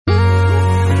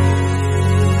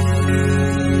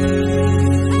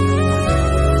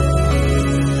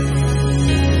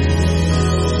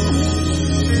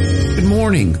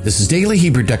This is Daily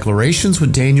Hebrew Declarations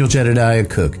with Daniel Jedediah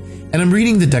Cook, and I'm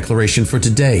reading the declaration for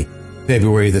today,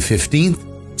 February the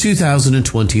 15th,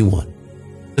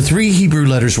 2021. The three Hebrew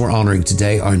letters we're honoring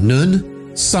today are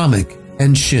Nun, Samech,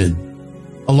 and Shin.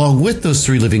 Along with those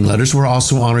three living letters, we're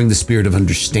also honoring the spirit of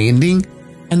understanding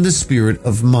and the spirit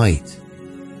of might.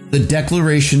 The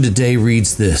declaration today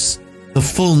reads this: the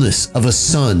fullness of a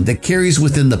son that carries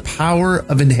within the power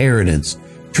of inheritance,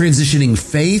 transitioning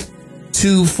faith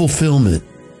to fulfillment,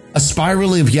 a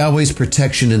spiraling of Yahweh's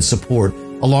protection and support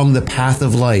along the path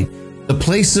of light, the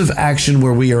place of action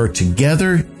where we are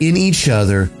together in each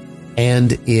other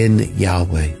and in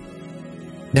Yahweh.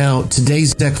 Now,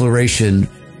 today's declaration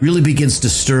really begins to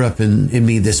stir up in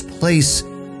me this place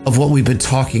of what we've been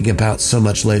talking about so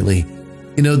much lately.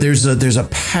 You know, there's a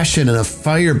passion and a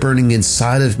fire burning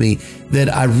inside of me that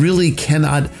I really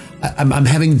cannot, I'm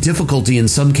having difficulty in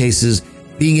some cases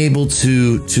being able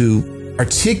to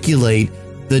articulate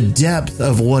the depth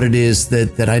of what it is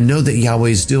that I know that Yahweh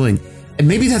is doing. And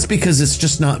maybe that's because it's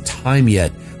just not time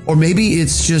yet. Or maybe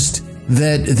it's just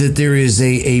that there is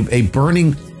a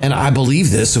burning, and I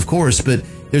believe this, of course, but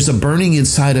there's a burning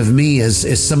inside of me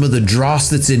as some of the dross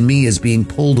that's in me is being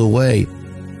pulled away.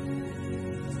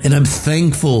 And I'm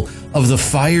thankful of the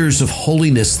fires of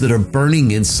holiness that are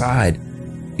burning inside.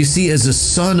 You see, as a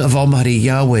son of Almighty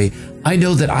Yahweh, I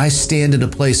know that I stand in a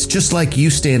place just like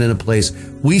you stand in a place.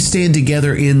 We stand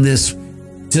together in this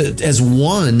as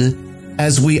one,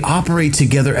 as we operate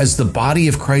together as the body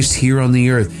of Christ here on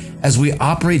the earth, as we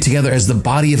operate together as the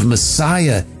body of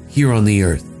Messiah here on the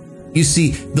earth. You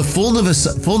see, the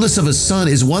fullness of a son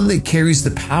is one that carries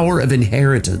the power of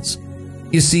inheritance.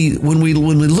 You see, when we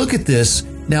look at this,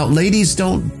 now ladies,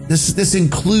 this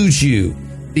includes you,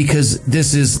 because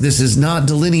this is not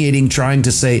delineating, trying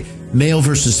to say male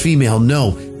versus female.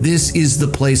 No, this is the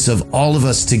place of all of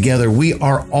us together. We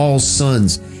are all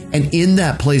sons. And in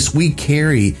that place, we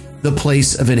carry the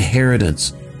place of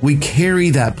inheritance. We carry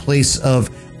that place of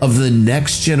the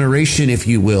next generation, if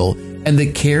you will, and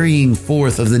the carrying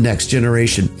forth of the next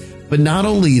generation. But not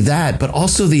only that, but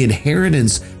also the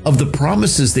inheritance of the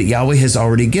promises that Yahweh has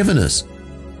already given us.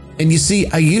 And you see,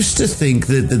 I used to think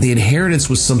that the inheritance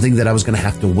was something that I was going to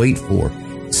have to wait for.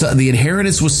 So the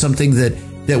inheritance was something that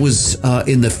was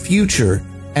in the future,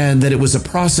 and that it was a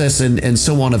process and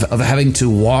so on of having to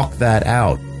walk that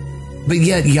out. But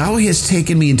yet Yahweh has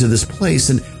taken me into this place,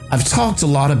 and I've talked a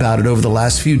lot about it over the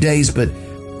last few days, but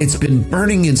it's been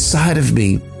burning inside of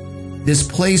me, this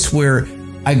place where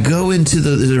I go into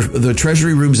the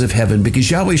treasury rooms of heaven,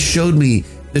 because Yahweh showed me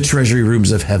the treasury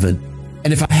rooms of heaven.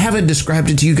 And if I haven't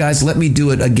described it to you guys, let me do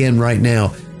it again right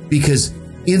now, because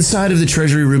inside of the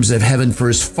treasury rooms of heaven, for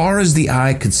as far as the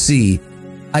eye could see,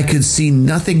 I could see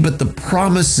nothing but the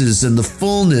promises and the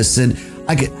fullness, and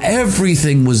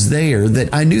everything was there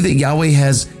that I knew that Yahweh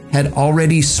had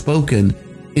already spoken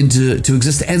into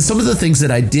existence. And some of the things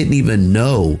that I didn't even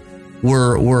know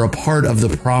were a part of the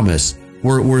promise,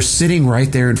 were sitting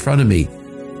right there in front of me.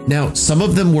 Now, some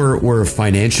of them were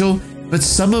financial, but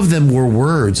some of them were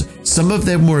words. Some of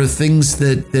them were things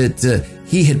that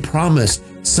he had promised.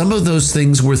 Some of those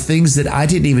things were things that I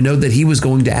didn't even know that he was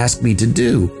going to ask me to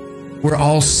do. We're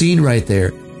all seen right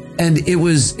there. And it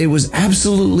was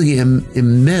absolutely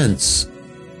immense.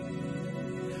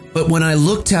 But when I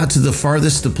looked out to the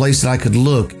farthest place that I could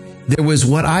look, there was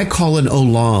what I call an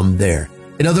olam there.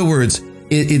 In other words,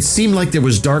 it seemed like there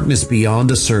was darkness beyond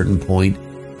a certain point,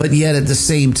 but yet at the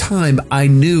same time, I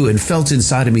knew and felt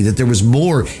inside of me that there was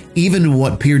more, even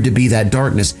what appeared to be that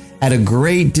darkness at a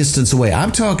great distance away.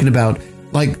 I'm talking about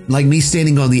like me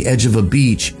standing on the edge of a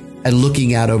beach and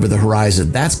looking out over the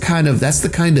horizon. That's the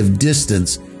kind of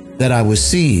distance that I was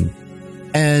seeing.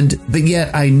 But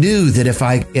yet I knew that if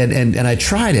and I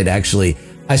tried it actually,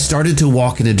 I started to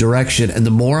walk in a direction, and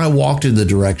the more I walked in the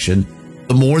direction,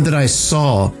 the more that I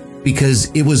saw,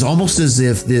 because it was almost as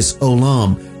if this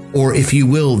olam, or if you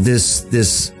will,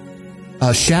 this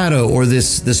shadow, or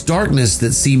this darkness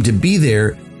that seemed to be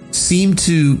there, seemed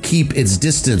to keep its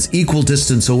distance, equal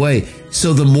distance away.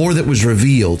 So the more that was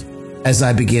revealed as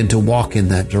I began to walk in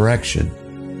that direction.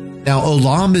 Now,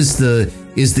 olam is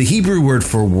the Hebrew word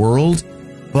for world,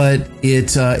 but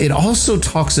it also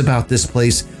talks about this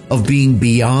place of being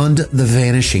beyond the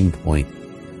vanishing point.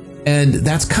 And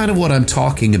that's kind of what I'm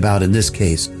talking about in this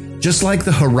case. Just like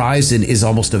the horizon is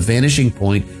almost a vanishing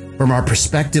point from our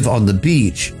perspective on the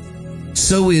beach,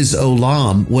 so is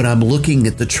olam when I'm looking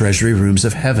at the treasury rooms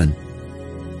of heaven.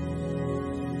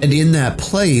 And in that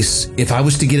place, if I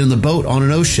was to get in the boat on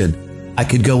an ocean, I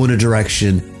could go in a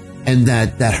direction, and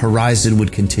that horizon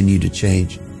would continue to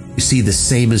change. You see, the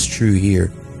same is true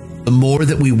here. the more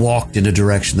that we walked in a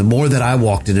direction, the more that I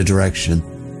walked in a direction,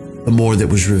 the more that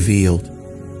was revealed.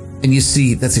 And you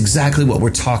see, that's exactly what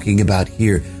we're talking about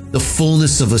here. The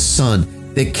fullness of a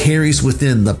son that carries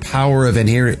within the power of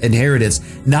inheritance.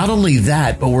 Not only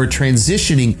that, but we're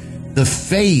transitioning the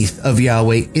faith of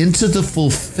Yahweh into the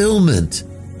fulfillment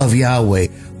of Yahweh.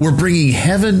 We're bringing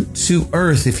heaven to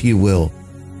earth, if you will.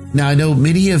 Now, I know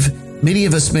many of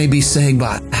us may be saying,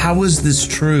 but how is this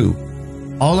true?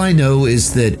 All I know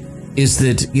is that,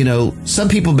 some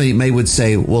people would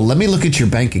say, well, let me look at your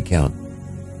bank account.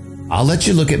 I'll let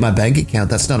you look at my bank account.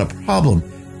 That's not a problem.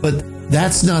 But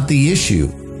that's not the issue.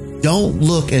 Don't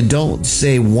look and don't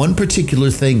say one particular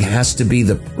thing has to be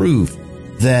the proof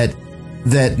that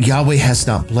Yahweh has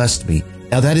not blessed me.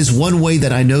 Now, that is one way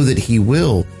that I know that he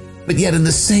will. But yet in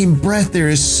the same breath, there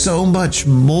is so much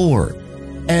more.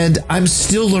 And I'm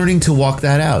still learning to walk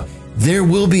that out. There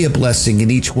will be a blessing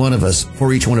in each one of us,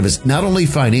 for each one of us, not only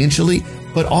financially,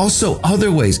 but also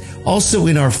other ways, also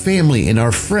in our family, in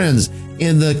our friends,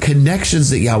 in the connections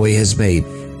that Yahweh has made,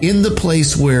 in the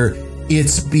place where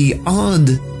it's beyond.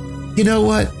 You know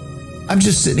what? I'm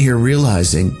just sitting here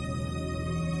realizing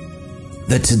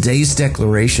that today's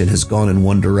declaration has gone in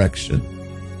one direction.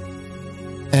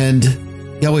 And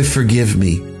Yahweh, forgive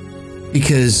me,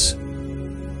 because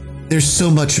there's so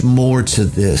much more to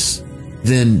this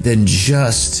than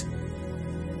just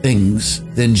things,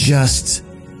 than just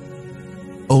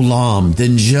olam,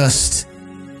 than just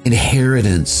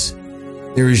inheritance.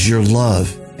 There is your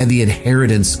love and the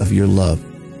inheritance of your love.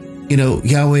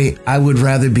 Yahweh, I would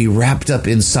rather be wrapped up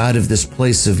inside of this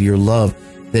place of your love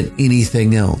than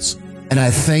anything else. And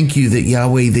I thank you that,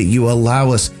 Yahweh, that you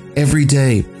allow us every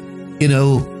day.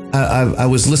 I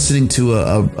was listening to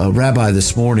a rabbi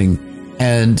this morning,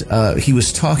 and he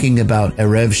was talking about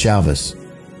Erev Shabbos.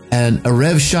 And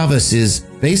Erev Shabbos is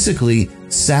basically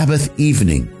Sabbath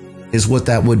evening, is what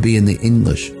that would be in the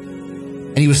English.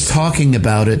 And he was talking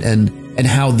about it and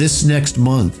how this next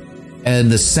month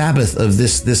and the Sabbath of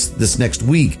this next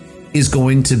week is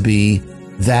going to be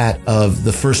that of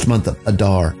the first month of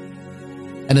Adar.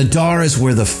 And Adar is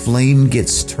where the flame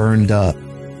gets turned up.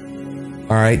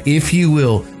 All right, if you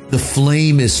will, the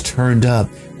flame is turned up.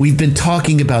 We've been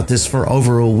talking about this for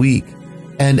over a week.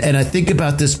 And I think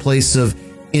about this place of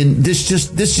this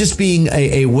just being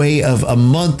a way of a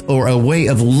month, or a way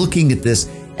of looking at this,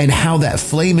 and how that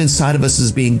flame inside of us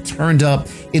is being turned up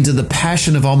into the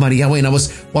passion of Almighty Yahweh. And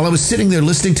while I was sitting there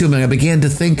listening to him, and I began to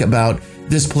think about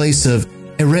this place of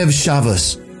Erev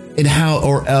Shabbos, and how,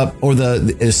 or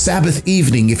the Sabbath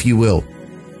evening, if you will,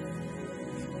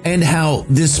 and how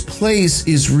this place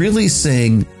is really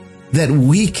saying that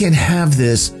we can have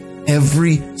this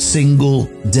every single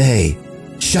day.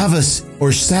 Shabbos,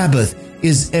 or Sabbath,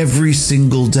 is every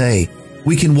single day.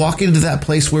 We can walk into that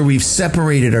place where we've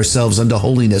separated ourselves unto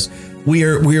holiness. We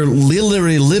are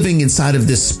literally living inside of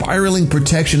this spiraling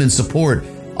protection and support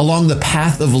along the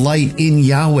path of light in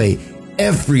Yahweh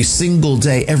every single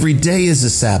day. Every day is a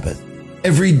Sabbath.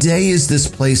 Every day is this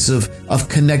place of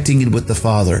connecting in with the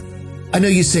Father. I know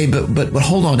you say, but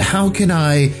hold on. How can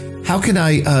I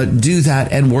do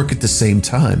that and work at the same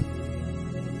time?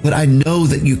 But I know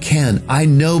that you can. I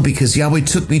know, because Yahweh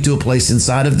took me to a place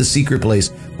inside of the secret place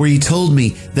where he told me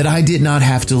that I did not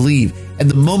have to leave. And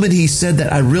the moment he said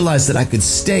that, I realized that I could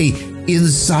stay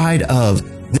inside of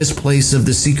this place of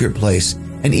the secret place.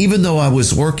 And even though I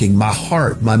was working, my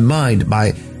heart, my mind,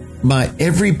 my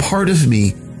every part of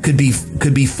me could be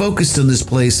focused on this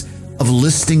place of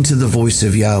listening to the voice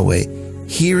of Yahweh,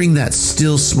 hearing that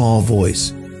still small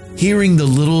voice, hearing the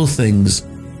little things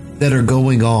that are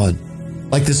going on.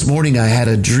 Like this morning, I had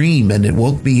a dream and it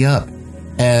woke me up.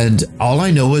 And all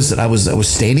I know is that I was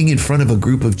standing in front of a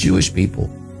group of Jewish people.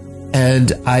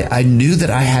 And I knew that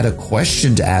I had a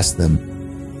question to ask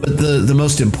them. But the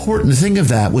most important thing of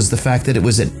that was the fact that it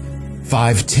was at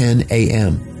 5:10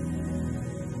 a.m.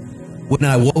 When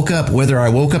I woke up, whether I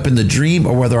woke up in the dream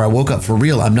or whether I woke up for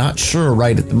real, I'm not sure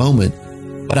right at the moment.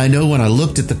 But I know when I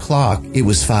looked at the clock, it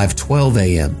was 5:12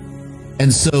 a.m.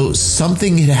 And so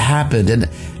something had happened, and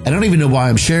I don't even know why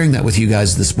I'm sharing that with you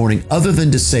guys this morning, other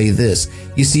than to say this.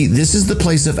 You see, this is the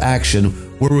place of action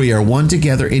where we are one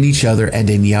together in each other and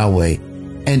in Yahweh.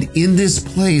 And in this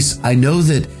place, I know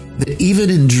that even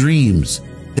in dreams,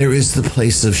 there is the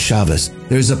place of Shabbos.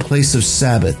 There's a place of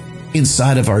Sabbath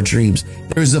inside of our dreams.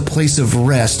 There is a place of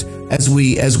rest as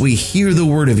we hear the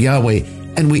word of Yahweh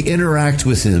and we interact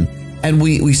with him and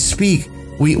we speak.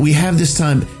 We have this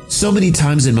time. So many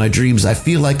times in my dreams, I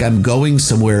feel like I'm going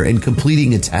somewhere and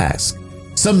completing a task.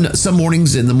 Some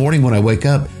mornings, in the morning when I wake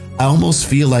up, I almost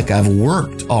feel like I've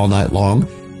worked all night long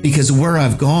because where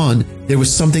I've gone, there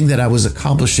was something that I was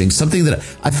accomplishing, something that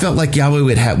I felt like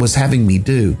Yahweh was having me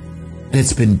do. And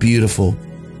it's been beautiful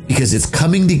because it's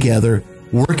coming together,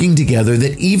 working together,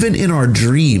 that even in our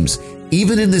dreams,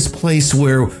 even in this place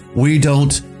where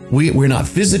we're not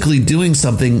physically doing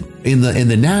something in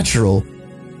the natural,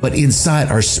 but inside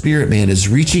our spirit man is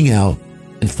reaching out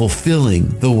and fulfilling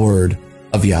the word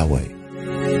of Yahweh.